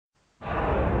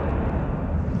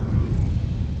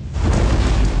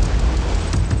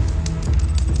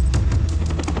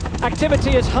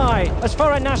Activity is high as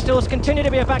foreign nationals continue to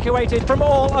be evacuated from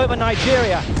all over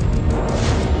Nigeria.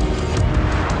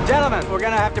 Gentlemen, we're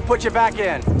gonna have to put you back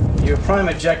in. Your prime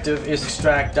objective is to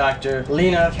extract Dr.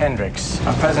 Lena Kendricks.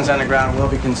 Our presence on the ground will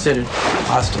be considered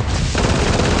hostile.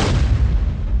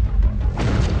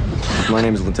 My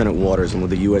name is Lieutenant Waters. I'm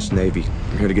with the U.S. Navy.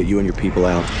 I'm here to get you and your people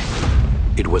out.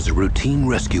 It was a routine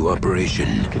rescue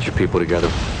operation. Get your people together.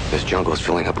 This jungle is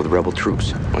filling up with rebel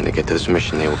troops. When they get to this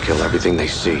mission, they will kill everything they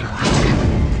see.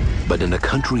 But in a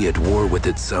country at war with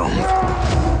itself,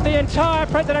 The entire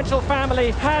presidential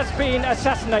family has been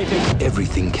assassinated.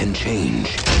 everything can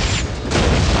change.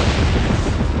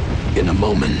 In a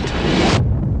moment.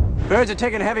 Birds are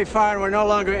taking heavy fire and we're no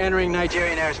longer entering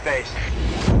Nigerian airspace.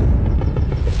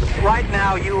 Right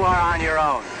now, you are on your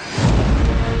own.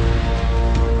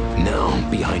 Now,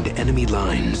 behind enemy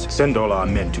lines, Send all our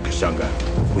men to Kashanga.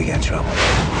 We got trouble.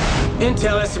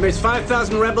 Intel estimates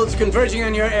 5,000 rebels converging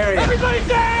on your area. Everybody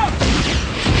down!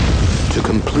 to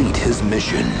complete his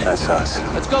mission, That's us.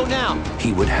 Let's go now.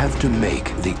 he would have to make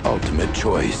the ultimate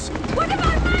choice. What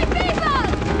about my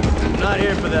people? Not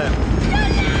here for them.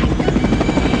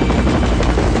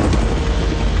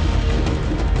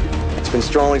 It's been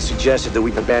strongly suggested that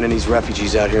we abandon these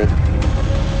refugees out here.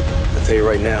 I'll tell you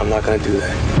right now, I'm not gonna do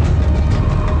that.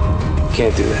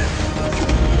 Can't do that.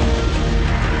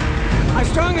 I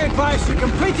strongly advise you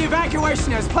complete the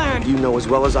evacuation as planned. You know as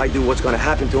well as I do what's gonna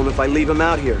happen to them if I leave them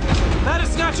out here. That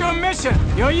is not your mission.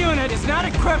 Your unit is not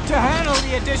equipped to handle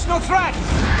the additional threat.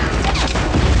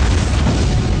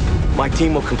 My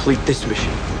team will complete this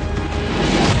mission.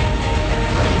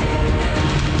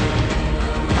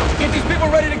 Get these people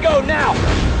ready to go now.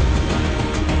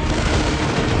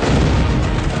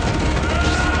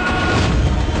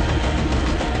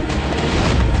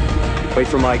 Wait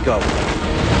for my go.